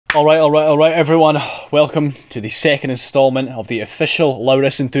Alright, everyone. Welcome to the second installment of the official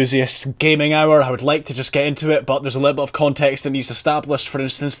Lawrus Enthusiasts Gaming Hour. I would like to just get into it, but there's a little bit of context that needs established. For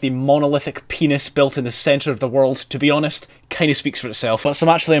instance, the monolithic penis built in the centre of the world, to be honest, kind of speaks for itself. But some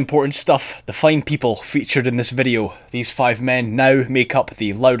actually important stuff. The fine people featured in this video. These 5 men now make up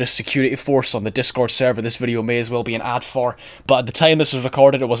the loudest security force on the Discord server. This video may as well be an ad for, but at the time this was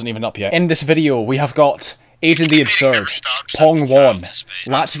recorded, it wasn't even up yet. In this video, we have got Agent the Absurd, Pong Won,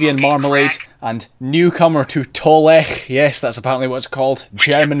 Latvian Marmalade, and newcomer to Tolech, yes, that's apparently what it's called,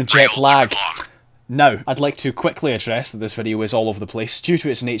 German Jet Lag. Now, I'd like to quickly address that this video is all over the place. Due to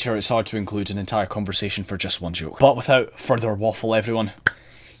its nature, it's hard to include an entire conversation for just one joke. But without further waffle, everyone,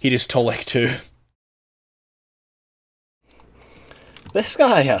 here is Tolech 2. This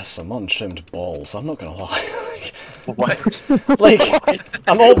guy has some untrimmed balls, I'm not gonna lie. What? Like,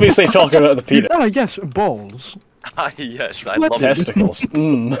 I'm obviously talking about the penis. Yes, balls. Yes, I love Testicles.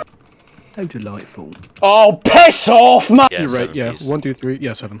 How delightful. Oh, piss off, man! Yeah, You're right, yeah. piece. 1, 2, 3,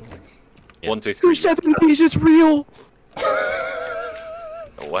 yeah, 7. Yeah. 1, 2, 3. 7 pieces real!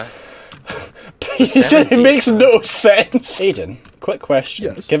 What? It makes no sense. Aiden, quick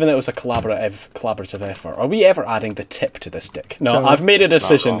question. Yes. Given that it was a collaborative effort, are we ever adding the tip to this dick? No, So, I've made a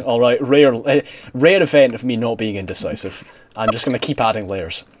decision. All right, rare event of me not being indecisive. I'm just gonna keep adding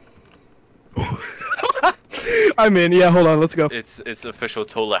layers. I'm in, yeah, hold on, let's go. It's official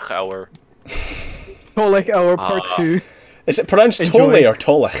Tolech hour. Tolech Hour Part 2. Is it pronounced Enjoy. Tole or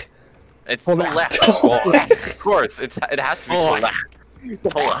Tolech? It's Tolech. Tolech. Of course, it has to be Tolech.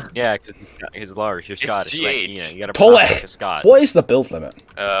 Tolech. Yeah, because he's large. You're Scottish. GH. Like, you gotta pronounce like a Tolech. Scot. What is the build limit?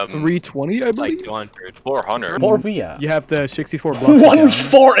 320, I It's believe? like 200. 400. What are we at? You have the 64 blocks.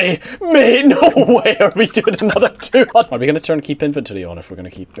 140, mate. No way. Are we doing another 200? Are we gonna turn keep inventory on if we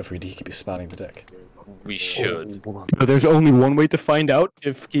keep expanding the dick? We should. There's only one way to find out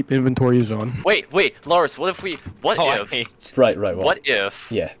if keep inventory is on. Wait, Lawrus, what if we... What if... Right. What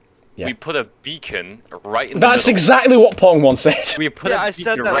if... Yeah. We put a beacon right in the That's middle. exactly what Pong Won said. We put Yeah, a I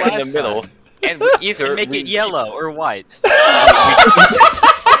said beacon that right in the last middle, time. and we either Make it yellow or white.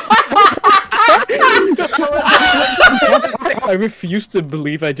 I refuse to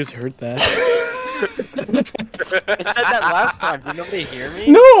believe I just heard that. I said that last time. Did nobody hear me?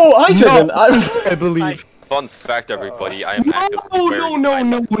 No, I didn't. I believe. Fun fact, everybody, I am actively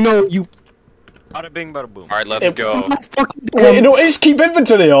No, you Bada bing, bada boom. Alright, let's go. fucking Wait, no, it is keep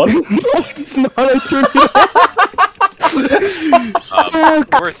inventory on. it's not, I turned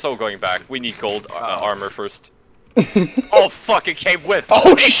it We're so going back. We need gold armor first. Oh fuck, it came with!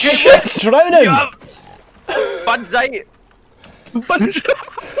 Oh shit! Drowning! Banzai!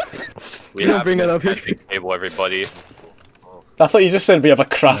 We Don't have bring an it up here. crafting table, everybody. I thought you just said we have a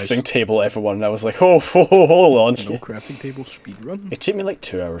crafting table, everyone, and I was like, oh, hold on. No crafting table speedrun. It took me like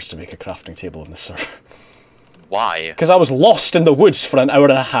 2 hours to make a crafting table in this server. Why? Because I was lost in the woods for an hour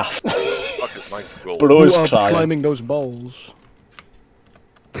and a half. Fuck is my gold? Bro's Who are crying. climbing those balls?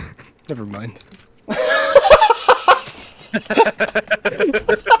 Never mind.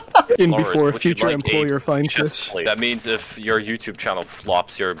 In Lawrence, before a would you future like employer a finds chest this. plate? That means if your YouTube channel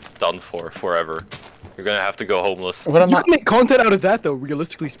flops, you're done for forever. You're gonna have to go homeless. What am You I can make content out of that though,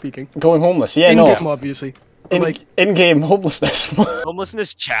 realistically speaking. going homeless? Yeah, In-game, no. obviously. But, In-game homelessness.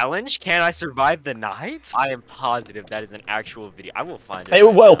 Homelessness challenge? Can I survive the night? I am positive that is an actual video. I will find it.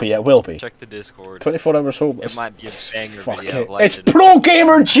 It will be, it will be. Check the Discord. 24 hours homeless. It might be a banger Fuck video. it. Like It's Pro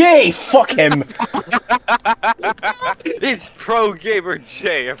Gamer J! Fuck him! It's Pro Gamer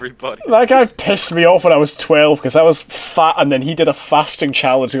J, everybody. That guy pissed me off when I was 12 because I was fat, and then he did a fasting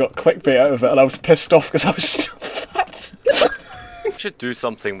challenge and got clickbait out of it, and I was pissed off because I was still fat. We should do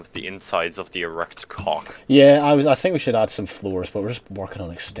something with the insides of the erect cock. Yeah, I think we should add some floors, but we're just working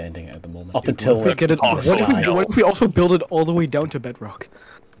on extending it at the moment. Up until what if we also build it all the way down to bedrock?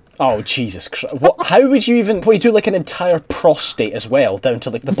 Oh, Jesus Christ. What, how would you even... What, you do like an entire prostate as well, down to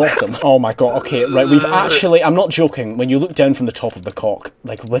like the bottom? Oh my god, okay, right, we've actually... I'm not joking, when you look down from the top of the cock,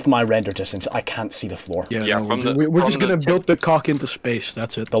 like with my render distance, I can't see the floor. Yeah, no, from the- we're just from gonna the build the cock into space,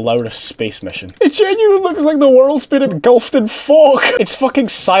 that's it. The Lawrus space mission. It genuinely looks like the world's been engulfed in fog! It's fucking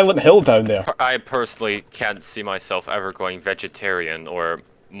Silent Hill down there. I personally can't see myself ever going vegetarian or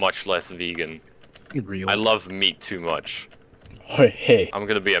much less vegan. Real. I love meat too much. Hey. I'm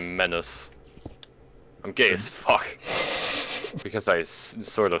gonna be a menace. I'm gay as fuck. Because I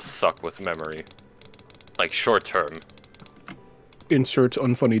sort of suck with memory. Like, short term. Insert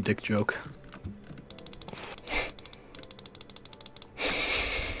unfunny dick joke.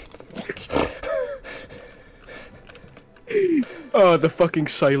 Oh, the fucking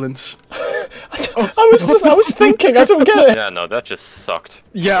silence. I was thinking, I don't get it. Yeah, no, that just sucked.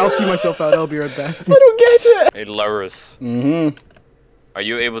 Yeah, I'll see myself out. I'll be right back. I don't get it. Hey, Lawrus. Are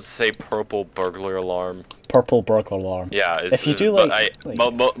you able to say purple burglar alarm? Purple burglar alarm. Yeah, If you do like,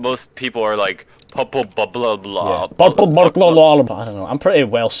 most people are like purple blah blah blah. purple burglar alarm. I don't know. I'm pretty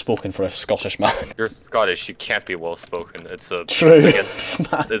well spoken for a Scottish man. You're Scottish. You can't be well spoken. It's a True.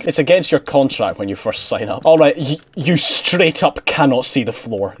 It's It's against your contract when you first sign up. Alright, you straight up cannot see the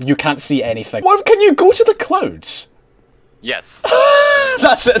floor. You can't see anything. Well, can you go to the clouds? yes.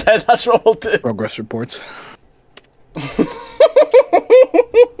 That's it then, that's what we'll do. Progress reports.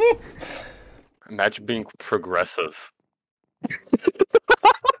 Imagine being progressive.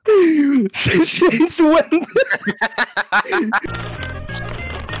 Since when?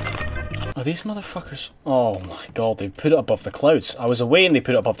 Are these motherfuckers? Oh my god, they put it above the clouds. I was away and they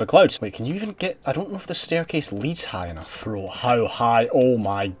put it above the clouds. Wait, can you even get... I don't know if the staircase leads high enough. Bro, how high? Oh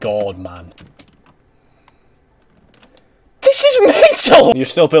my god, man. This is mental! You're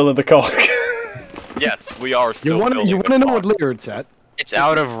still building the cock. Yes, we are still. You wanna know what layer it's at? It's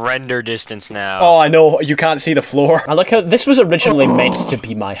out of render distance now. Oh, I know. You can't see the floor. I like how this was originally meant to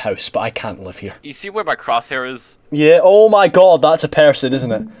be my house, but I can't live here. You see where my crosshair is? Yeah, oh my god, that's a person,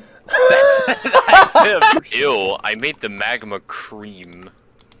 isn't it? That's him. Ew, I made the magma cream.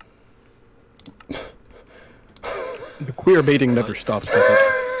 The queer baiting never stops, does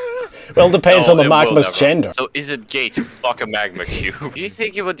it? Well, depends No, on the it will magma's never. gender. So is it gay to fuck a magma cube? Do you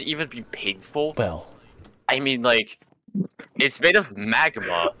think it would even be painful? Well, I mean, like, it's made of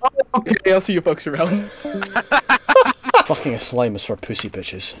magma. Okay, I'll see you folks around. fucking a slime is for pussy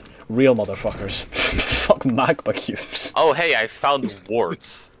bitches. Real motherfuckers. Fuck magma cubes. Oh, hey, I found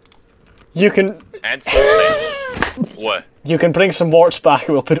warts. You can... And something. What? You can bring some warts back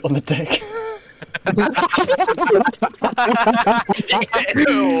and we'll put it on the dick.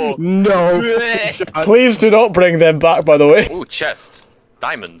 Ew. No. Please do not bring them back, by the way. Ooh, chest.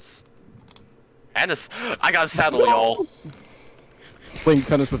 Diamonds. And I got a saddle, y'all. Playing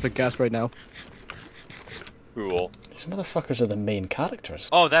tennis with a gas right now. Cool. These motherfuckers are the main characters.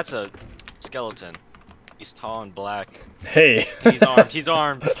 Oh, that's a skeleton. He's tall and black. Hey. He's armed. He's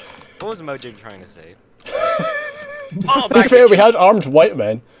armed. What was Mojo trying to say? Oh, To be fair, we had armed white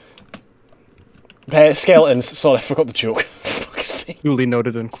men. Skeletons. Sorry, I forgot the joke. Fuck's sake. Duly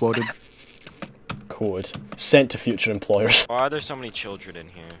noted and quoted. Code. Sent to future employers. Why are there so many children in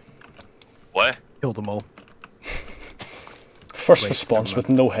here? What? Killed them all. First Wait, response never with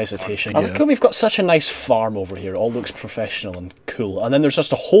no hesitation. Yeah. I like how we've got such a nice farm over here. It all looks professional and cool. And then there's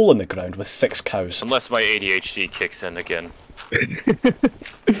just a hole in the ground with 6 cows. Unless my ADHD kicks in again.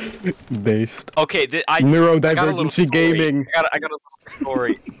 Based. Okay, I got a little Neurodivergency story. gaming. I got a little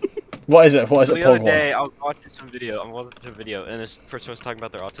story. What is it? What is it? The other Pog day, I was watching some video. I'm watching a video, and this person was talking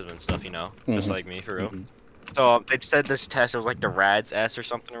about their autism and stuff. You know, just like me, for real. So it said this test. It was like the RADS S or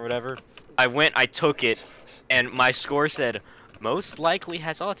something or whatever. I went, I took it, and my score said most likely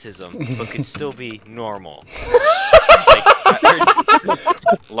has autism, but could still be normal.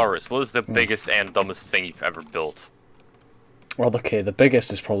 Lawrus, what is the biggest and dumbest thing you've ever built? Well, okay, the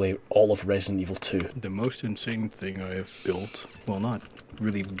biggest is probably all of Resident Evil 2. The most insane thing I have built, well, not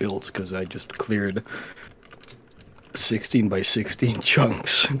really built, because I just cleared 16 by 16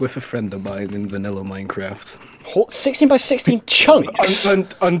 chunks with a friend of mine in vanilla Minecraft. 16 by 16 chunks?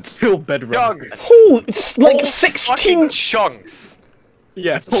 Until bedrock. Holy, it's like 16 chunks.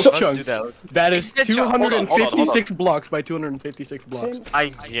 Yeah, So- chunks. do that. That is Hold on, hold on, hold on. 256 blocks by 256 blocks.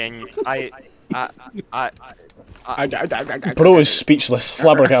 Bro is speechless,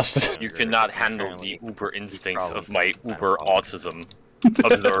 flabbergasted. You cannot handle the uber instincts of my uber autism.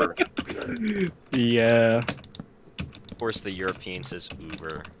 Observe. Yeah. Of course, the European says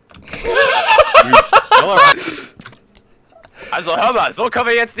Uber. Also hör mal, so können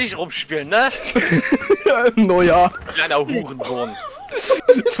wir jetzt nicht rumspielen, ne? No, ja. Kleiner Hurensohn.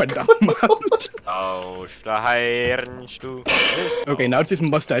 Verdammt, Mann. Oh, Steinstu. Okay, now it's just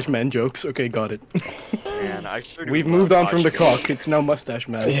mustache man jokes. Okay, got it. Man, I sure do We've love moved on from the Oshkosh. cock. It's now mustache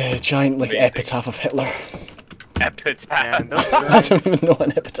man. Yeah, giant, like, epitaph of Hitler. Epitaph. Man, I don't even know what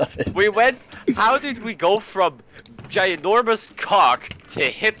an epitaph is. We went. How did we go from ginormous cock to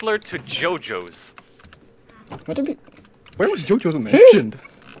Hitler to JoJo's? What did we... Where was JoJo mentioned?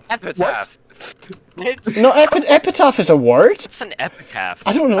 Epitaph. It's, No, epitaph is a word? it's an epitaph.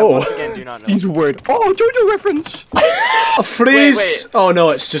 I don't I know. once again do not know. He's word. Oh, JoJo reference. A phrase... Wait. Oh no,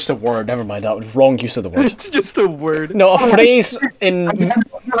 it's just a word. Never mind, that was wrong use of the word. It's just a word. No, a phrase in...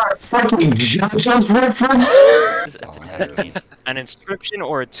 Fucking JoJo's reference? What does epitaph mean? An inscription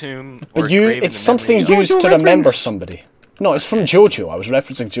or a tomb or But you, grave in it's the something memory of- used to JoJo remember reference. somebody. No, it's from JoJo. I was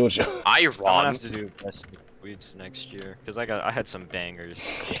referencing JoJo. I'm gonna Iron. have to do best tweets next year because I had some bangers.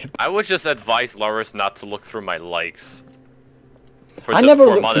 I would just advise Lawrus not to look through my likes. I never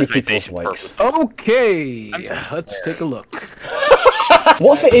for look through people's monetization likes. purposes. Okay, let's take a look.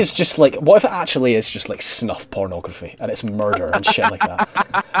 What if it is just like? What if it actually is just like snuff pornography and it's murder and shit like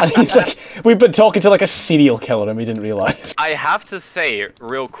that? And he's like, we've been talking to like a serial killer and we didn't realize. I have to say,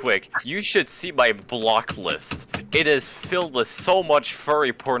 real quick, you should see my block list. It is filled with so much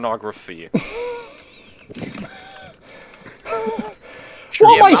furry pornography.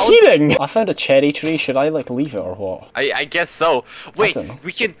 What am I hearing? I found a cherry tree. Should I like leave it or what? I guess so. Wait, don't know.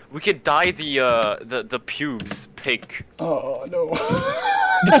 we can dye the pubes pink. Oh no.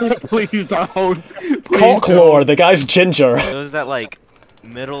 Please don't. Please Cocklore, the guy's ginger. It was that like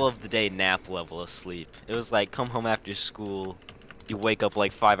middle of the day nap level of sleep. It was like come home after school, you wake up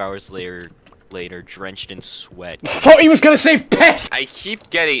like 5 hours later drenched in sweat. Thought he was gonna say piss. I keep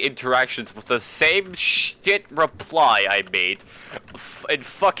getting interactions with the same shit reply I made in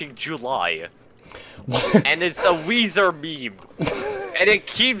fucking July. And it's a Weezer meme. And it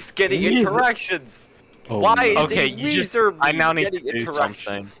keeps getting interactions. Oh, Why is Okay, a you just- Weezer I meme now need to getting do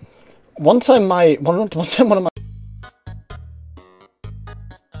interactions? One time one of my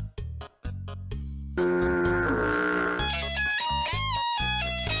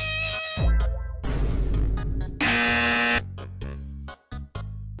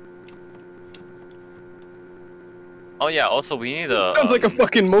Oh yeah, also we need a... Sounds like a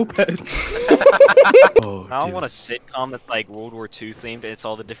fucking moped. Oh, I don't dude. want a sitcom that's like World War II themed and it's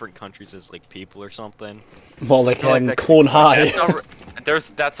all the different countries as like people or something. well, like feel like that could Clone be High.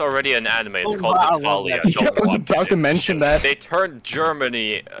 That's already an anime. It's Oh, called wow, I love Italia. that. Don't I was watch about it. to mention that. They turned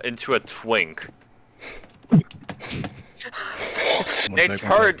Germany into a twink. They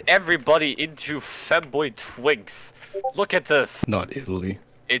turned everybody into femboy twinks. Look at this. Not Italy.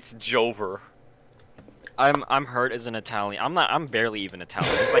 It's Jover. I'm hurt as an Italian. I'm barely even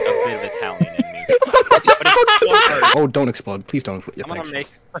Italian. There's like a bit of Italian in me. But it's so hurt. Oh, don't explode. Please don't explode. Yeah, I'm gonna thanks.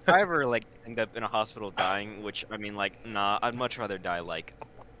 make. If I ever like end up in a hospital dying, which I mean, like, nah, I'd much rather die like.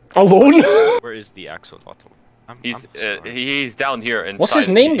 Alone? Where is the axolotl? He's down here. What's his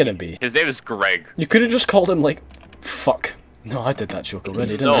name gonna be? His name is Greg. You could have just called him like, fuck. No, I did that joke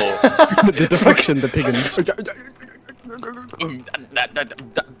already, didn't I? No. The friction, the piggins.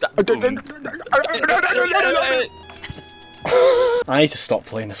 I need to stop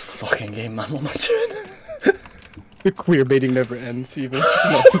playing this fucking game, man. What am I doing? The queer baiting never ends, even.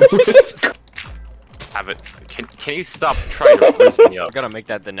 Have it. Can you stop trying to whiz me I up? gotta make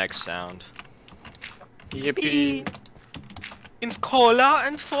that the next sound. Yippee. It's cola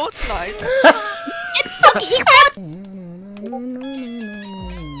and Fortnite.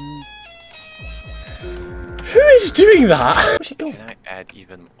 Who is doing that? Where's he going? Can I add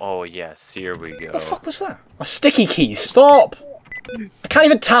even? Oh yes, here we go. What the fuck was that? Oh, sticky keys. Stop! I can't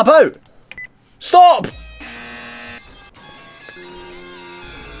even tab out. Stop!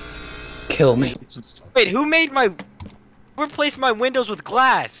 Kill me. Wait, who made my? Who replaced my windows with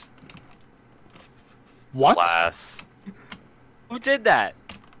glass? What? Glass. Who did that?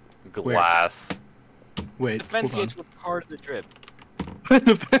 Glass. Wait, The fence hold gates were part of the drip. on.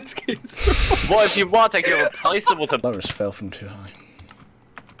 The fence gates. Well, if you want, I can replace it with a. Lawrus fell from too high.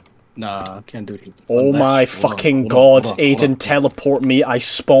 Nah, can't do it. Oh Unless- my hold on, fucking hold on, god, hold on, hold Aiden, on. teleport me. I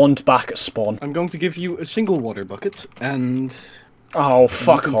spawned back at spawn. I'm going to give you a single water bucket, and... Oh,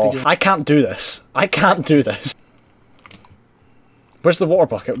 fuck can off. figure- I can't do this. I can't do this. Where's the water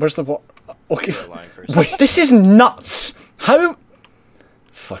bucket? Where's the water... Okay. You're a lying person. Wait, this is nuts! How...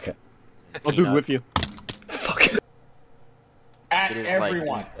 Fuck it. I'll do it with you. Fuck it. At It is everyone,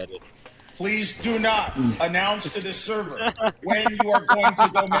 like embedded. please do not announce to the server when you are going to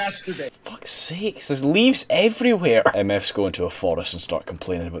go masturbate. Fuck's sakes, there's leaves everywhere. MF's go into a forest and start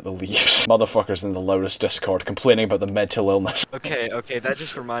complaining about the leaves. Motherfuckers in the Lawrus Discord complaining about the mental illness. Okay, that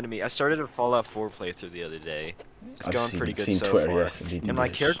just reminded me. I started a Fallout 4 playthrough the other day. It's I've going seen- pretty good seen so Twitter, far. yes, indeed, And my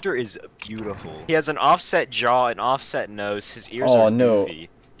yes. character is beautiful. He has an offset jaw, an offset nose. His ears Oh, are no. goofy,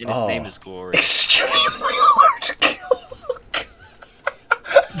 and his Oh. name is Glory. Extremely hard to kill.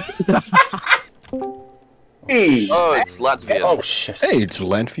 Oh, it's Latvian. Oh shit. Hey, it's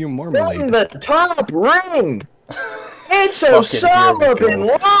Landview From Marmalade. the top ring! It's Fucking Osama here we bin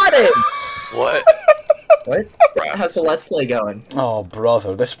go. Laden! What? What? How's the Let's Play going? Oh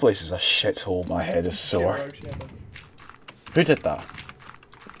brother, this place is a shithole. My head is sore. Who did that?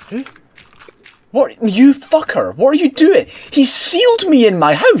 Who? What? You fucker! What are you doing? He sealed me in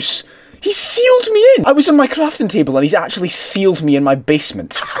my house! He sealed me in! I was on my crafting table and he's actually sealed me in my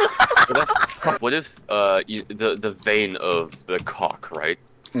basement. What if the vein of the cock, right?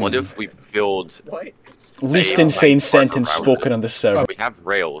 What if we build What? Least a, insane like, sentence around spoken it? on this server. We have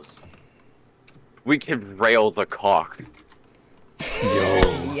rails. We can rail the cock.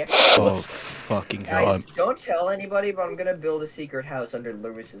 Yo. Yep. Oh, fucking hell. Guys, don't tell anybody, but I'm gonna build a secret house under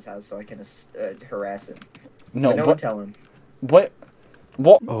Lewis's house so I can harass him. No, No one tell him. What?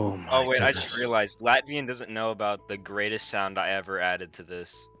 What? Oh my Oh wait, I goodness. just realized Latvian doesn't know about the greatest sound I ever added to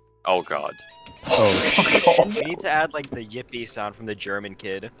this. Oh god. Oh, We need to add like the yippee sound from the German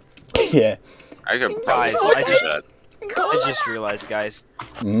kid. Yeah. I can Guys, probably I do just- that. I just realized, guys.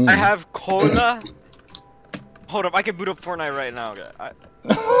 Mm. I have cola. Hold up, I can boot up Fortnite right now.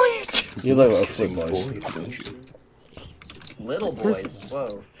 You little Like flip boys. boys, don't you? Little boys.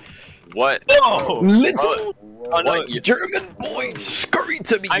 Whoa. What? No! Little Whoa. Oh, no, What? German boys scurry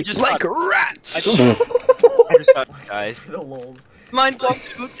to me I just like got- rats! I just got guys. The lols. Mein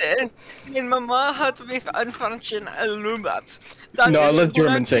Computer. Mein Mama hat mich anfangen erlümmert. No, let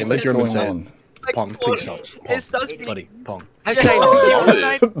German say it, let German What's say going it. on? Pong, please stop. Ist das Pong, buddy, Pong.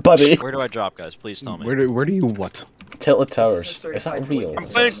 Buddy. Where do I drop, guys? Please tell me. Where do you what? Tilted Towers. This is a Is that certified real? podcast.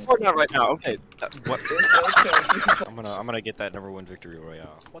 Is Playing this- Fortnite right now. Okay. What? There's no chance you can... I'm gonna get that #1 victory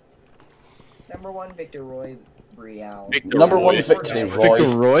royale. What? #1 Victor Roy Real. Victor Number Roy. one victory, Roy. Victor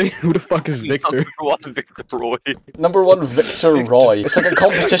Roy? Who the fuck is Victor? Number one Victor Roy. Number 1 Victor Roy. It's like a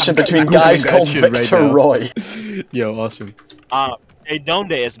competition between Googling guys that called shit right Victor now. Roy. Yo, awesome.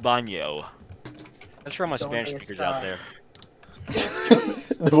 Donde es baño? That's for all my Donde Spanish speakers está? out there.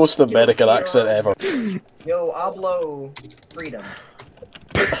 The most American accent ever. Yo, hablo freedom.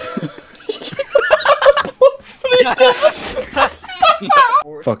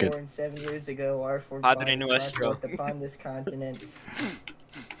 Fuck it. 7 years ago, our Padre forefathers Nuestro. left upon this continent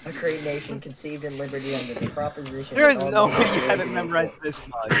a great nation conceived in liberty under the proposition. There is that all no men way are you created haven't equal. memorized this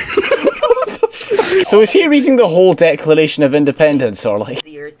much. So is he reading the whole Declaration of Independence, or like...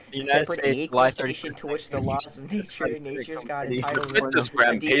 The earth, The United separate and States, equal July station to which the laws of nature and nature's God entitled With one this to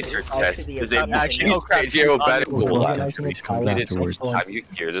Grand a decent Pacer respect test to the is a opinion geopolitical Organizing its power afterwards. time you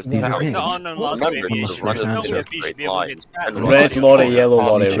hear this Yeah. sound. It's on and lost Remember maybe. to run There's this no in a straight line. And Red lorry, yellow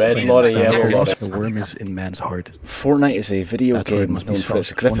lorry, red lorry, yellow lorry. The worm is in man's heart. Fortnite is a video That's why it game must be known for its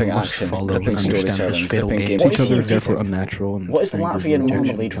solved. One gripping must action, follow gripping and understand storytelling, this fatal gripping game. gameplay. What Each is he other, therefore reading? unnatural. And What is the angry Latvian rejection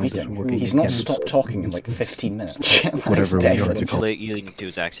marmalade counts as reading? working He's not against stopped talking in like 15 minutes. Whatever we are to Definitely. call. Leading to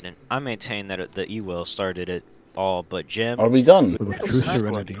his accident. I maintain that the E-Will started it all, but Jim. Are we done? With true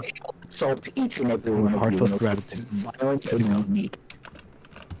serenity, Assault each and every one with of you heartfelt in gratitude. violent and unique.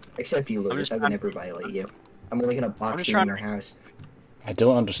 Except you, Lewis. just I would trying- never violate you. I'm only gonna box just you trying in to- your house. I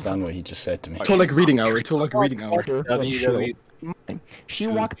don't understand what he just said to me. It's all like reading hour. It's all like reading hour. She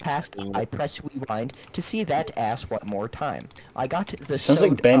walked past, I press rewind to see that ass one more time. I got the Sounds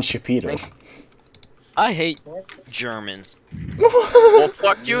like sewed Ben up- Shapiro. I hate Germans. Well,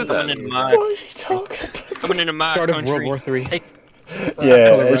 fuck you Coming then. into my, What is he talking about? coming into my Start of country. World War III.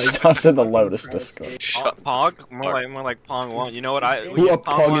 Yeah, it starts in the loudest Discord. Shut Pog? More like Pong 1. You know what? Who up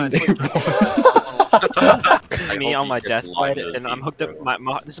Pong in there? This is me on my deathbed, and I'm hooked up.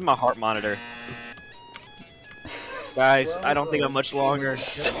 This is my heart monitor. Guys, I don't think I'm much longer.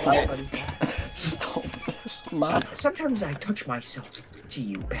 Stop this, man. Sometimes I touch myself to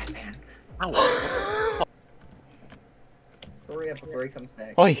you, Batman. Hurry up before he comes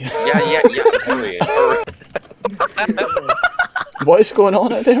back. Oi, Yeah. Hurry. what is going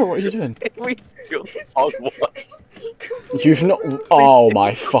on out there? What are you doing? We feel on what? You've not. Oh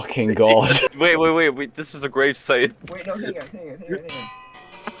my fucking god. Wait. This is a grave site. Wait, no, hang on.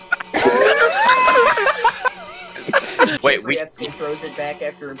 Wait, we. Epstein throws it back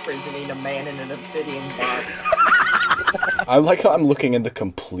after imprisoning a man in an obsidian box. I like how I'm looking in the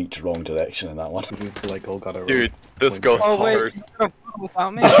complete wrong direction in that one. We've like all got our Dude, this goes hard.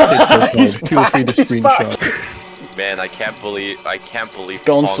 Without me. Feel free to He's back. screenshot. Man, I can't believe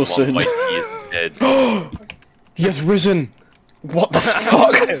Gone Pong so One soon. Mighty is dead. He has risen What the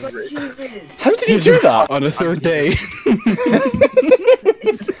fuck? It's like, Jesus! How did he do that? on the third day.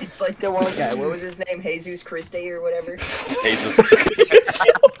 It's like the one guy. What was his name? Jesus Christe or whatever? Jesus Christ.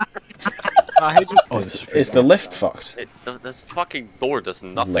 Oh, this Is the lift fucked? This fucking door does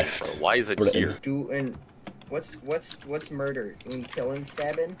nothing, Left. bro. Why is it Britain. here? Do and what's murder? Killing,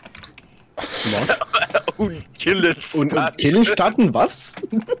 stabbing? Killen Und Killenstatten, was?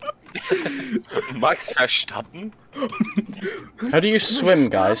 Max Verstappen? How do you swim,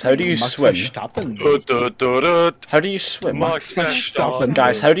 guys? How do you swim? Stoppen. How do you swim? Stoppen.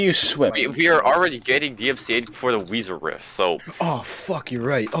 Guys, how do you swim? We are already getting DMCA'd for the Weezer riff, so... Oh, fuck, you're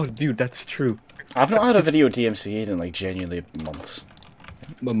right. Oh, dude, that's true. I've not had a video DMCA'd in like genuinely months.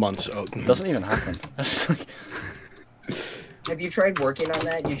 Months. Oh. It doesn't even happen. It's like... Have you tried working on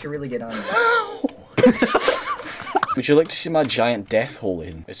that? You should really get on it. Would you like to see my giant death hole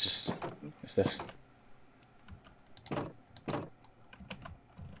in? It's just... It's this.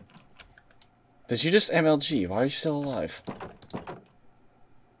 Did you just MLG? Why are you still alive?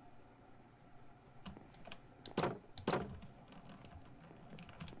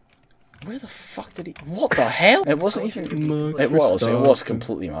 Where the fuck did he... What the hell? It wasn't even... It was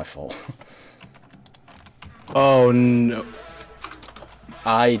completely my fault. Oh, no.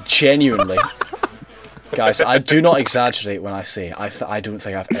 I genuinely... Guys, I do not exaggerate when I say I don't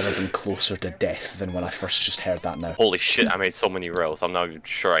think I've ever been closer to death than when I first just heard that now. Holy shit, I made so many rails. I'm not even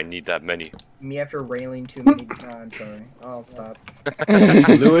sure I need that many. Me after railing too many times. Sorry. I'll stop.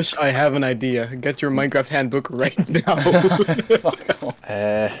 Lewis, I have an idea. Get your Minecraft handbook right now. Fuck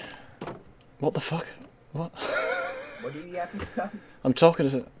off. What the fuck? What? What do you have to stop? I'm talking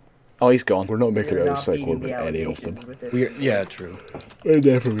to... Oh, he's gone. We're not making You're it out not of sight beating with the any of allegations them. with this Yeah, podcast. true. We're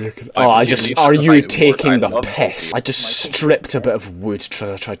never making it. Oh, I just... Are you taking the piss? I just stripped a bit of wood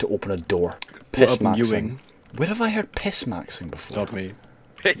to try to open a door. Piss What up, maxing. Ewing? Where have I heard piss maxing before? Stop me.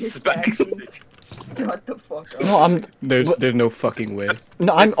 It's Shut the fuck up. No, I'm... There's no fucking way.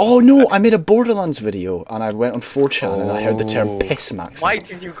 No, I'm... Oh, no, I made a Borderlands video, and I went on 4chan, and I heard the term Oh. piss maxing. Why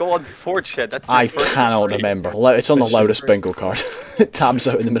did you go on 4chan? That's your I first cannot phrase. remember. It's on the Lawrus bingo card. It tabs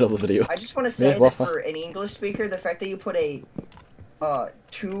out in the middle of the video. I just want to say Yeah, that what? for an English speaker, the fact that you put a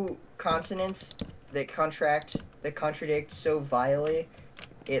two consonants that contradict so vilely,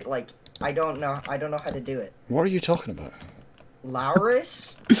 it like I don't know how to do it. What are you talking about?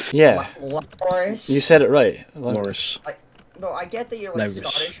 Lawrus? Yeah, Lawrus? you said it right. Lawrus. No, I get that you're like Lawrus.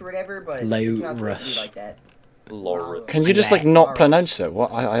 Scottish or whatever, but it's not supposed to Lawrus. be like that. Lawrus. Can you just like not Lawrus. pronounce it?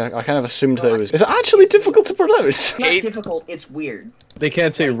 What? I kind of assumed that it was. Is it actually difficult to pronounce? It's not Kate- difficult, it's weird. They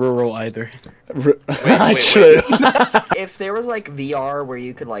can't say rural either. wait. True. If there was like VR where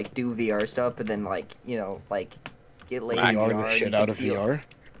you could like do VR stuff, but then like, you know, like get laid in VR the VR, shit you out could of feel- VR.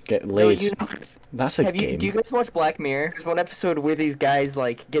 Get No, laid. you That's a Have you? game. Do you guys watch Black Mirror? There's one episode where these guys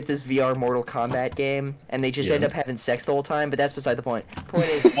like get this VR Mortal Kombat game, and they just Yeah. end up having sex the whole time. But that's beside the point. Point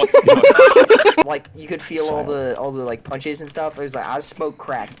is, like you could feel all the like punches and stuff. It was like I smoke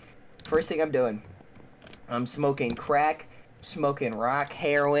crack. First thing I'm doing, I'm smoking crack, smoking rock,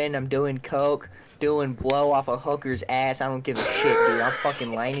 heroin. I'm doing coke, doing blow off a hooker's ass. I don't give a shit, dude. I'm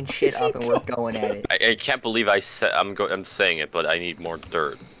fucking lining shit up and we're going at it. I can't believe I'm saying it, but I need more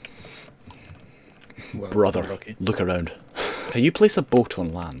dirt. Well, Brother, lucky. look around. Can you place a boat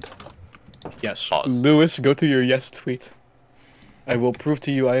on land? Yes. Pause. Lewis, go to your yes tweet. I will prove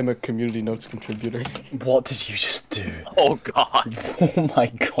to you I am a community notes contributor. What did you just do? Oh god. Oh my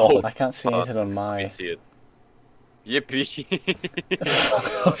god. I can't see anything on I my... see it. Yippee.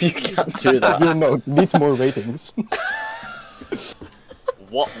 You can't do that. Your notes needs more ratings.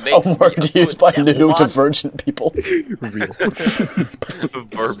 What makes A word me used by good- neurodivergent people. Real.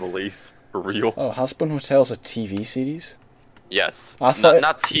 Verbally, for real. Oh, Hasbun Hotel's a TV series? Yes. I thought-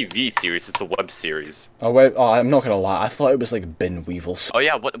 Not TV series. It's a web series. Oh wait, oh, I'm not gonna lie, I thought it was like bin weevils. Oh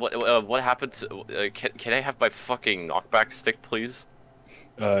yeah. What happened to? Can I have my fucking knockback stick, please?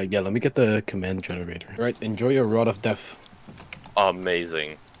 Yeah, let me get the command generator. Right, enjoy your rod of death.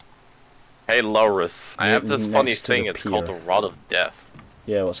 Amazing. Hey, Lawrus. I have this funny Next to thing. the It's called the pier. Rod of Death.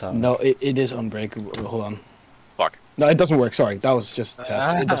 Yeah, what's happening? No, it is unbreakable. Hold on. Fuck. No, it doesn't work. Sorry, that was just a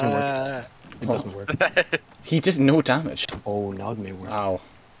test. It doesn't work. It doesn't work. He did no damage. Oh, now it may work. Ow.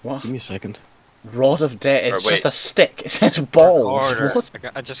 What? Give me a second. Rod of Death. It's Or just wait. a stick. It says balls. Order. What?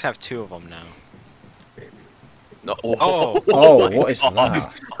 I just have 2 of them now. No. Oh. Oh, what is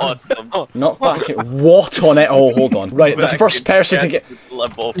that? Awesome. Not back at what on it? Oh, hold on. Right, the Back first in person to chat get.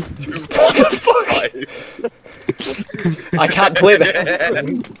 level 2. What the fuck? I can't play that.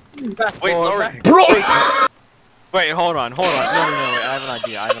 Wait, Lawrus. Bro! Wait, hold on. No, wait, I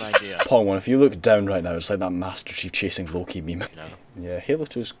have an idea. Pongwon, if you look down right now, it's like that Master Chief chasing Loki meme. You know? Yeah, Halo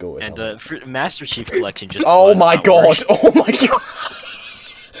 2's go. And Master Chief Collection just. Oh was my not god! working. Oh my god!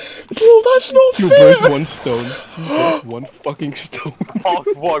 Bro, that's not Two fair! birds, one stone. Two birds, one fucking stone.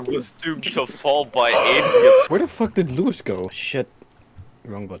 Hogwarts was doomed to fall by aliens. Where the fuck did Lewis go? Shit.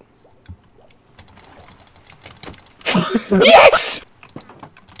 Wrong button. Yes!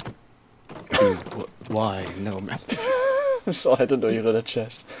 Dude, why? No, man. I'm sorry, I didn't know you were in a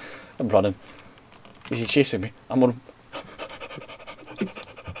chest. I'm running. Is he chasing me? I'm on.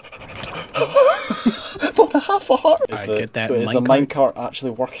 Not half a heart. Is the minecart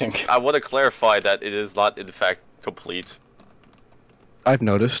actually working? I want to clarify that it is not, in fact, complete. I've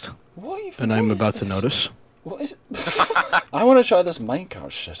noticed. And I'm about to notice. What is it? I want to try this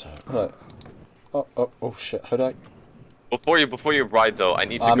minecart shit out. Right. Oh shit, how do I... Before you ride though, I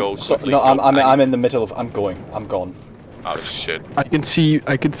need to go quickly. No, I'm in the middle of... I'm gone. Oh shit. I can see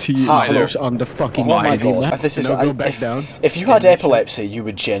Lawrus on the fucking Oh my god. This is... go back down. If you had epilepsy, you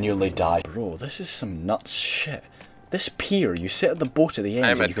would genuinely die. Bro, this is some nuts shit. This pier, you sit at the boat at the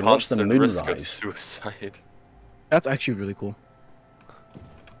end and you can watch the moon risk of rise. suicide. That's actually really cool.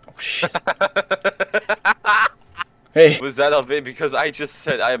 Oh shit. Hey. Was that of it? Because I just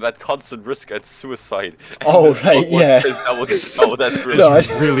said I am at constant risk at suicide. Oh right, yeah. Oh, that's really, That's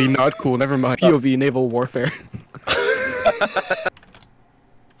really not cool. Never mind. POV naval warfare.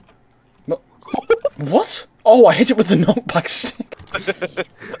 No. What? Oh, I hit it with the knockback stick.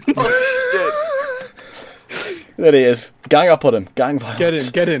 Oh shit. There he is. Gang up on him. Gang violence.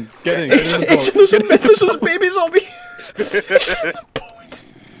 Get in the boat. There's a baby zombie.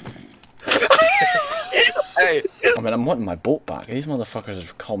 Hey. I mean, I'm wanting my boat back. These motherfuckers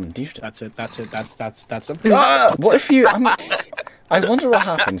have commandeered it. That's it. That's it. What if you... I wonder what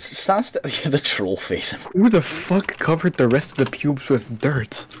happens. Stand still. Yeah, the troll face. Who the fuck covered the rest of the pubes with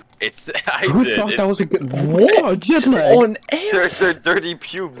dirt? Who thought that was a good... What on earth? They're dirty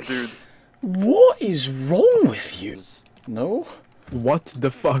pubes, dude. What is wrong with you? No? What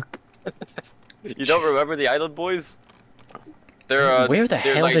the fuck? You don't remember the Island Boys? They're Where the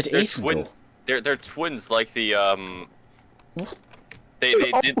hell like, did Aiden go? They're twins, like the What? They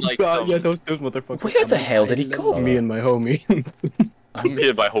did like God, some. yeah, those motherfuckers. Where the hell did he go? Me and my homie. Me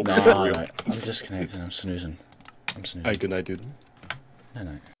and my homie. Nah, right. I'm disconnecting. I'm snoozing. Aye, good night, dude. No,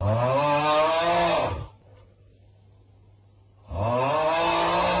 no.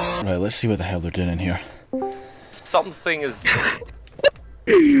 Right, let's see what the hell they're doing in here. Something is.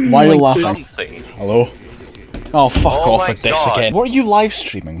 Why are you laughing? Something. Hello? Oh, fuck Oh off my with this God. again. What are you live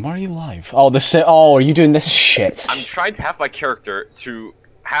streaming? Why are you live? Oh, oh, are you doing this shit? I'm trying to have my character to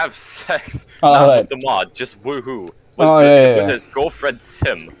have sex, Oh, not right. with the mod, just woohoo. Yeah. With his girlfriend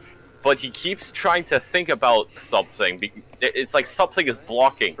Sim. But he keeps trying to think about something. It's like something is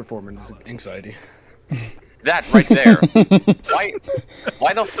blocking. Performance anxiety. That right there.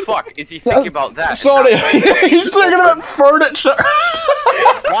 Why the fuck is he thinking about that? Sorry, he's thinking about furniture.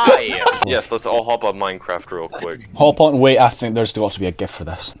 Why? Yes, let's all hop on Minecraft real quick. Hop on, wait, I think there's got to be a gift for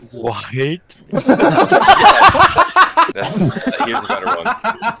this. What? Here's a better one.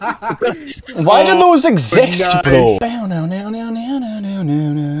 Why do those exist, bro? No.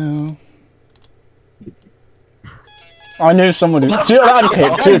 I knew someone who...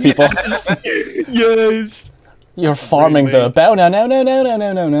 Okay, two people. Yes! You're farming the bell now.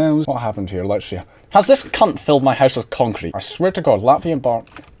 No. What happened here? Let's see. Has this cunt filled my house with concrete? I swear to God, Latvian bar.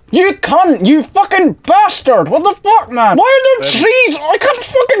 You cunt! You fucking bastard! What the fuck, man? Why are there trees? I can't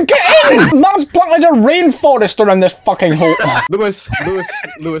fucking get in! Man's planted a rainforest around this fucking hole. Lewis,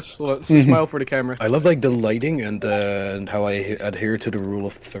 smile for the camera. I love like the lighting and how I adhere to the rule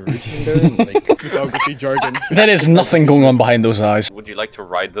of thirds in there, and, like photography jargon. There is nothing going on behind those eyes. Would you like to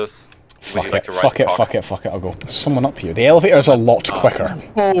ride this? Fuck it, I'll go. There's someone up here. The elevator's a lot quicker.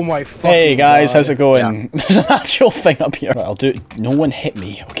 Oh my fucking Hey guys, God. how's it going? Yeah. There's an actual thing up here. Right, I'll do it. No one hit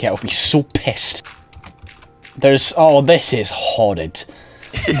me. Okay, I'll be so pissed. Oh, this is horrid.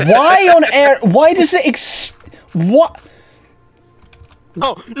 Why on earth? Why does it what?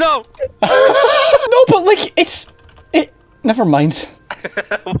 No! No, but like, never mind.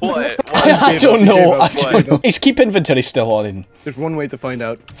 What? I don't know. Is keep inventory still on in? There's one way to find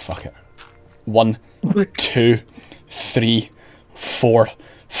out. Fuck it. 1, 2, 3, 4,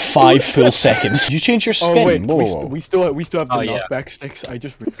 5 full seconds. You change your skin. Oh wait, whoa. we still have the yeah. knockback sticks. I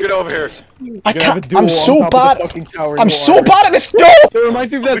just Get over here. I Gonna have a can't. duel I'm on so top of bad. the fucking tower in I'm the so water. bad at this. No. It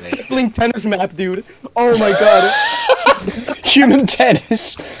reminds me of that sibling tennis map, dude. Oh my God. Human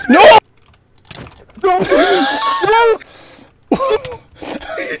tennis. No. No.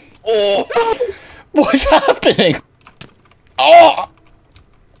 Oh! What's happening? Oh.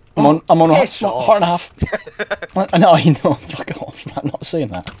 I'm on a heart and a half. No, you know, fuck off. I'm not saying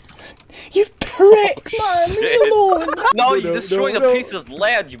that. You prick, man. Leave me alone. No, you destroyed a piece of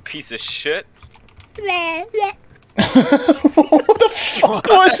land, you piece of shit. What the fuck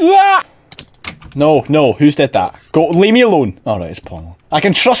was that? No, who's did that? Go, leave me alone. Alright, it's Pong. I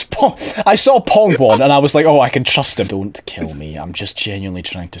can trust Pong. I saw Pong one and I was like, oh, I can trust him. Don't kill me. I'm just genuinely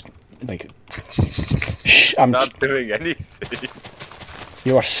trying to, like... Shh, I'm not doing anything.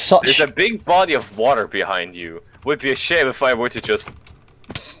 You are such. There's a big body of water behind you. Would be a shame if I were to just.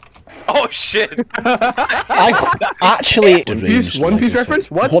 Oh shit! I actually. One Piece reference?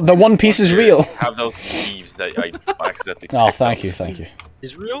 What? The One Piece is real. Have those leaves that I accidentally. Oh, thank you, thank you.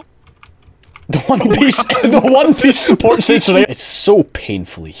 Is real? The One Piece support system. It's so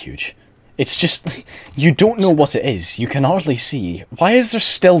painfully huge. It's just, you don't know what it is. You can hardly see. Why is there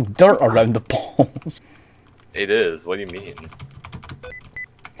still dirt around the balls? It is. What do you mean?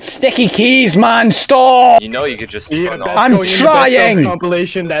 Sticky keys, man, stop! You know you could just Yeah, turn that's off. I'm going in the best trying! of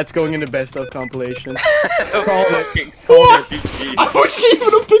compilation. That's going in the best of compilation. What? I wasn't even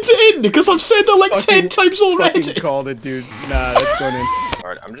gonna put it in because I've said that like 10 times already. Fucking called it, dude. Nah, that's going in.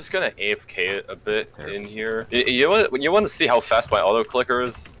 Alright, I'm just gonna AFK it a bit in here. You want to see how fast my auto clicker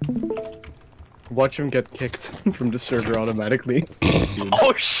is? Watch him get kicked from the server automatically.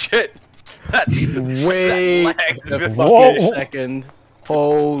 Oh shit! Wait lagged a before- fucking Whoa. second.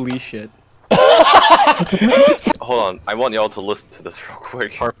 Holy shit. Hold on, I want y'all to listen to this real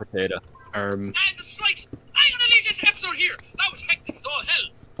quick. Hard potato. And the strikes! I'm gonna leave this episode here! That was hectic as all hell!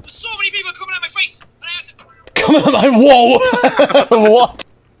 There's so many people coming at my face! And I had to... Come on, my whoa! What?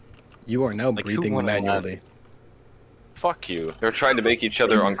 You are now Like, who breathing wanna manually. Fuck you. They're trying to make each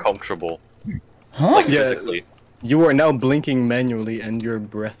other uncomfortable. Huh? Yeah. Physically. You are now blinking manually and your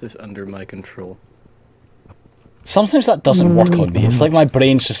breath is under my control. Sometimes that doesn't work on me. It's like my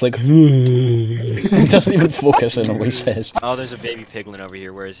brain's just like, it doesn't even focus in on what he says. Oh, there's a baby piglin over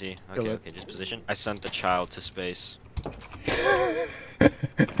here. Where is he? Kill Okay, it. okay, just position. I sent the child to space.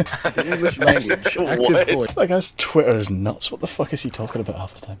 English language. What? Active voice. That guy's Twitter is nuts. What the fuck is he talking about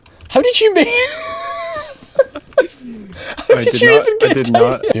half the time? How did you make? How did you even get I did down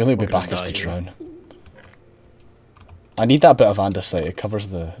not. here? The only way back is to drown. I need that bit of andesite. It covers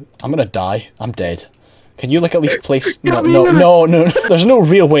the. I'm gonna die. I'm dead. Can you like at least place? No. There's no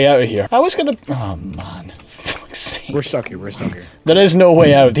real way out of here. I was gonna. Oh man. Fuck's sake. We're stuck here. We're stuck here. There is no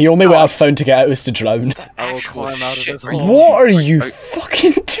way out. The only way I've found to get out is to drown. I will climb out of this hole. What are you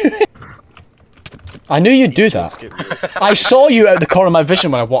fucking doing? I knew you'd do that. I saw you out the corner of my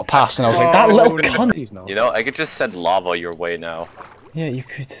vision when I walked past, and I was like, that little cunt. Please no. You know, I could just send lava your way now. Yeah, you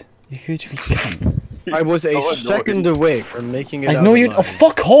could. You could, you cunt. I was a so annoying. second away from making it. I out know you. Oh, alive.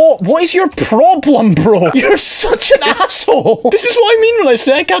 fuck off! What is your problem, bro? You're such an asshole. This is what I mean when I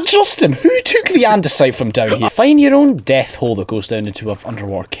say I can't trust him. Who took the andesite from down here? Find your own death hole that goes down into an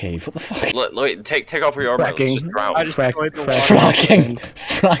underwater cave. What the fuck? Wait, take off your armor. Let's just drown.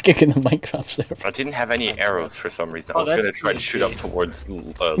 Fracking in the Minecraft server. I didn't have any arrows for some reason. I was that's gonna try to shoot up towards.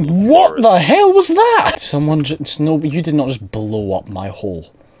 What Lawrus. the hell was that? Someone just no. You did not just blow up my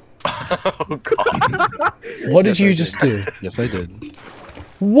hole. Oh god. What did you just do? Yes, I did.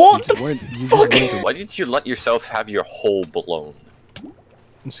 What the fuck? Why did you let yourself have your hole blown?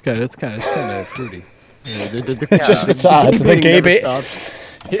 It's kind of fruity. Yeah, Just a tad. The gay bit.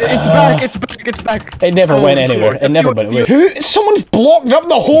 It's back. It's back. It's back. It never went anywhere. It never went away. Who? Someone's blocked up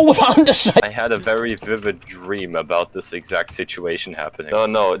the hole with andesite. I had a very vivid dream about this exact situation happening.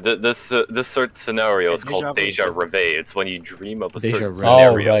 No, this certain scenario is called Deja Revé. It's when you dream of a Deja certain vu. Oh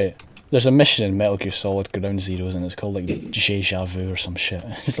scenario. right. There's a mission in Metal Gear Solid Ground Zeroes, and it's called like Deja Vu or some shit.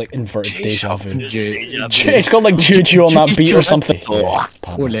 It's like inverted Deja Vu. It's called like Juju on that beat or something.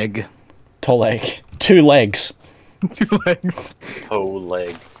 Oleg. Tall leg. 2 legs. 2 legs. Toe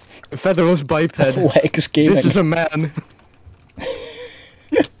leg. Featherless biped. Legs gaming. This is a man.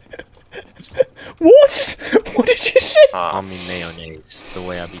 What? What did you say? Call me mayonnaise. The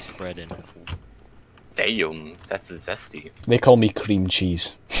way I be spreading. Damn, that's zesty. They call me cream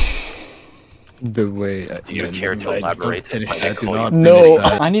cheese. The way. Do you care to elaborate? Finish Why that. they Do call not you- No, finish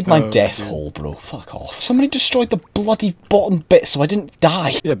that. I need my Oh, death dude. hole, bro. Fuck off. Somebody destroyed the bloody bottom bit so I didn't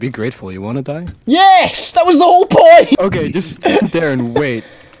die. Yeah, be grateful. You want to die? Yes! That was the whole point! Okay, just stand there and wait.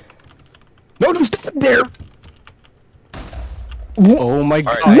 No, don't stand there. Oh my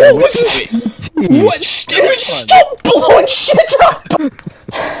god. Alright, What was wait, What? Stop blowing shit up!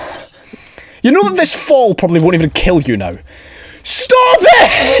 You know that this fall probably won't even kill you now. Stop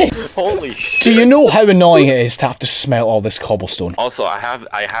it! holy shit. Do you know how annoying it is to have to smell all this cobblestone? Also, I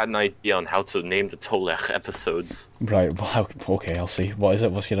had an idea on how to name the Tolech episodes. Right, well, how, okay, I'll see. What is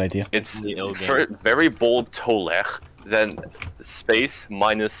it? What's your idea? It's The ill very bold Tolech, then space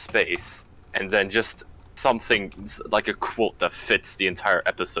minus space, and then just something like a quote that fits the entire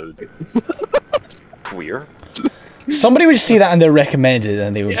episode. Queer. Somebody would see that and they're recommended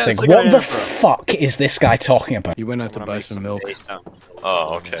and they would Yeah, think, it's a good what the idea, bro." fuck is this guy talking about? You went out to Wanna buy make some milk. base down.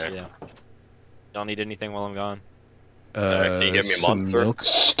 Oh, okay. Yeah. Don't need anything while I'm gone. Can you give me a some monster? milk.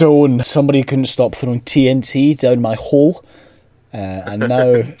 Stone. Somebody couldn't stop throwing TNT down my hole. And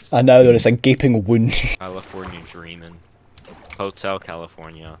now there is a gaping wound. California dreaming. Hotel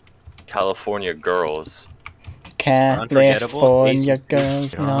California. California girls. California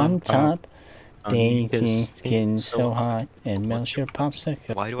girls on top. Daisy skin so hot and melts your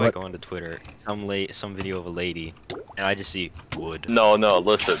popsicle. Why do I go onto Twitter? Some video of a lady, and I just see wood. No,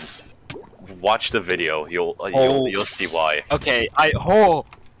 listen. Watch the video. You'll see why. Okay,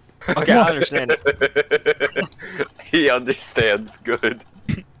 okay, I understand. He understands. Good.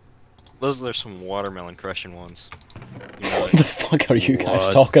 Those are some watermelon crushing ones. You know, What the fuck are you guys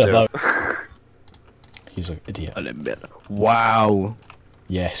talking about? He's an idiot. Wow.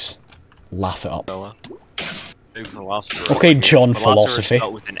 Yes. Laugh it up. big philosopher. Okay, John Philosopher Philosophy.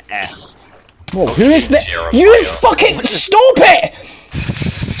 spelled with an F. Whoa, who is that? You fucking stop it!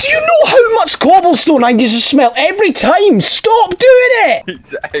 Do you know how much cobblestone I use to smelt every time? Stop doing it!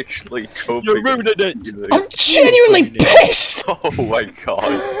 He's actually coping. You're ruining it. I'm genuinely pissed! Oh my god.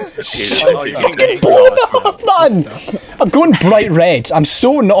 Fucking blow it up, man! I'm going bright red. I'm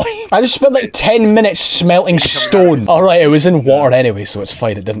so annoyed. I just spent like 10 minutes smelting stone. Alright, it was in water anyway, so it's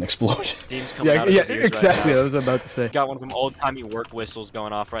fine, it didn't explode. Steam's coming out of Yeah, his ears exactly. right I was about to say. now. Got one of them old-timey work whistles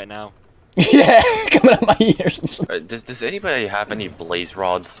going off right now. Yeah, coming out my ears and stuff. Does anybody have any blaze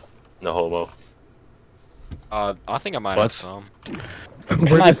rods? No homo. I think I might What? have some.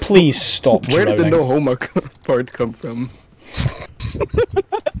 Can I please stop Where did the drowning? no homo part come from?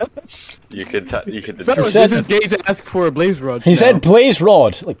 You can Fellas, said- this is gay to ask for a blaze rod. He said blaze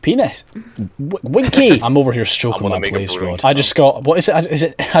rod, like penis. Winky. I'm over here stroking gonna my make a blaze brewing rod. I just got, what is it? Is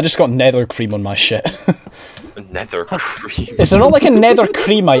it? I just got nether cream on my shit. nether cream. Is there not like a nether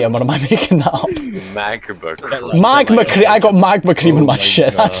cream item, or am I making that up? Magma cream. Magma cream. I got magma cream on my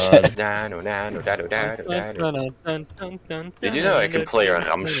shit. That's it. Did you know I can play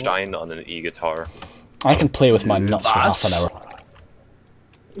Rammstein on an e-guitar? I can play with my nuts for half an hour.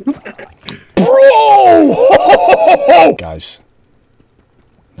 Bro! Guys.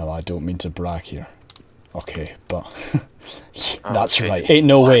 No, I don't mean to brag here. Okay, but that's okay. right. Ain't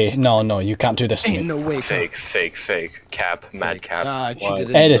no way. No, you can't do this to Ain't me. no way. Fake. Cap. Mad cap. Ah, she did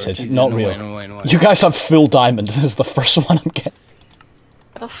it. Edited, She did not it. real. No way. You guys have full diamond. This is the first one I'm getting.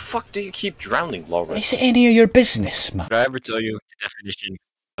 How the fuck do you keep drowning, Lawrus? Is it any of your business, man? Did I ever tell you the definition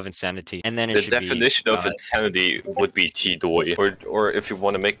of insanity? And then it The should definition be, of insanity would be T-doi. Or if you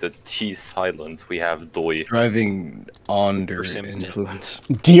want to make the T silent, we have doi. Driving under Persimmon. influence.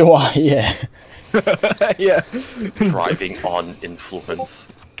 DOI, yeah. Yeah. Driving on influence.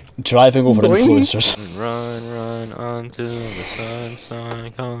 Driving over Boing. influencers. Run until the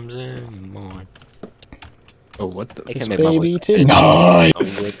sun comes in the morning. Oh, what the? It can It's make my baby voice- too. Nice.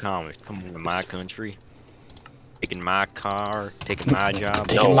 I'm with comics. Come on, in my country. Taking my car, taking my job.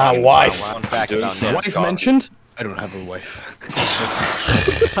 Taking my wife. Fun fact Doing about some- Ned. Wife God. mentioned? I don't have a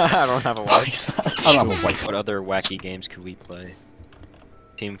wife. I don't have a Why wife. is that? I don't have a wife. What other wacky games could we play?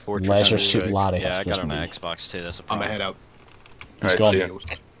 Team Fortress. Leisure 2. Suit Larry. Yeah, I got it on me. my Xbox too. That's a I'm problem. head out. He's Alright, gone. see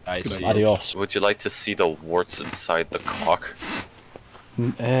ya. I see. Adios. Would you like to see the warts inside the cock?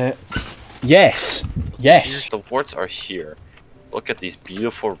 Yes. Yes. The warts are here. Look at these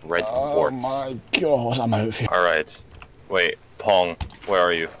beautiful red Oh warts. my god, I'm out of here. Alright. Wait, Pong, where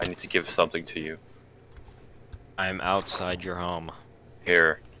are you? I need to give something to you. I'm outside your home,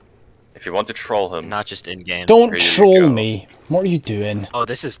 Here. If you want to troll him, not just in game. Don't Here you troll go. me. What are you doing? Oh,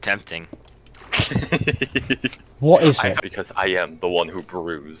 this is tempting. What is it? because I am the one who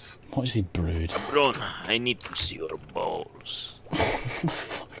brews. What is he brewed? Run! I need to see your balls.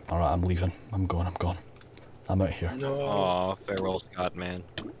 Alright, I'm leaving. I'm gone. I'm out here. Oh, farewell, Scott, man.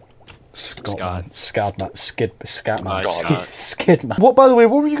 Scotland. Scadman. Scatman. Scott. Skidman. What, by the way,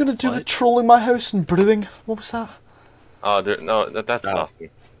 what were you going to do with trolling my house and brewing? What was that? No, that's No. nothing.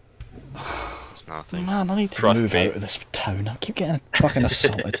 It's nothing. Man, I need to Trust move me. out of this town. I keep getting fucking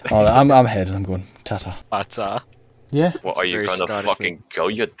assaulted. Alright, I'm heading. I'm going. Tata. But, Yeah? What, are you Very gonna Scottish fucking go,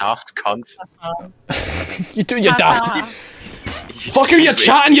 you daft cunt? You do your daft. Fuck you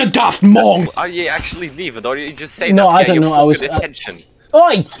chatting, you daft mong! Are you actually leaving, or are you just saying No, that to I get don't your know, I was- fucking attention?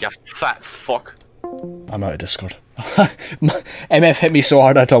 Oi! You fat fuck. I'm out of Discord. MF hit me so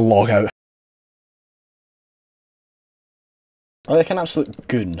hard I had to log out. Like an absolute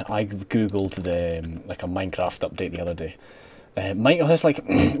goon, I googled the like a Minecraft update the other day. It's like,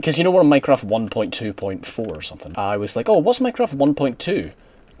 because you know we're on Minecraft 1.2.4 or something. I was like, oh, what's Minecraft 1.2?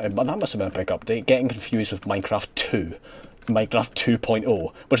 But that must have been a big update. Getting confused with Minecraft 2. Minecraft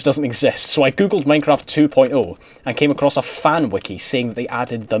 2.0, which doesn't exist. So I googled Minecraft 2.0 and came across a fan wiki saying that they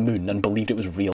added the moon and believed it was real.